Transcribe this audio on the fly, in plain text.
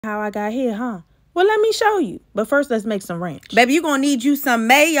how I got here, huh? Well, let me show you. But first, let's make some ranch. Baby, you're going to need you some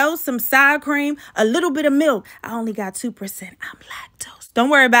mayo, some sour cream, a little bit of milk. I only got 2%. I'm lactose. Don't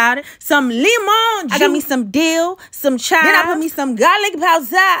worry about it. Some lemon juice. I got me some dill, some chives. Then I put me some garlic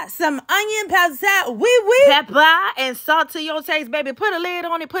powder, some onion powder, pepper, and salt to your taste, baby. Put a lid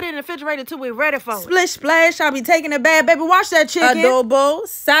on it. Put it in the refrigerator till we're ready for it. Splish splash. I'll be taking it back, baby. Wash that chicken. Adobo,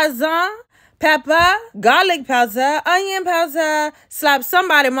 sazon, pepper, garlic powder, onion powder. Slap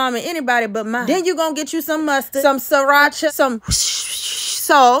somebody, mama, anybody but mine. Then you gonna get you some mustard, some sriracha, some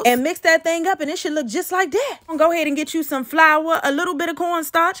salt, and mix that thing up, and it should look just like that. Go ahead and get you some flour, a little bit of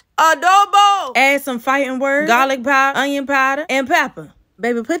cornstarch, adobo, add some fighting words, garlic powder, onion powder, and pepper.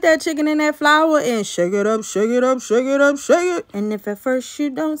 Baby, put that chicken in that flour and shake it up, shake it up, shake it up, shake it. And if at first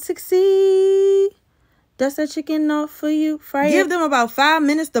you don't succeed, dust that chicken off for you. Fry it. Give them about 5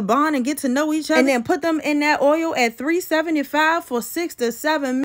 minutes to bond and get to know each other. And then put them in that oil at 375 for 6 to 7 minutes.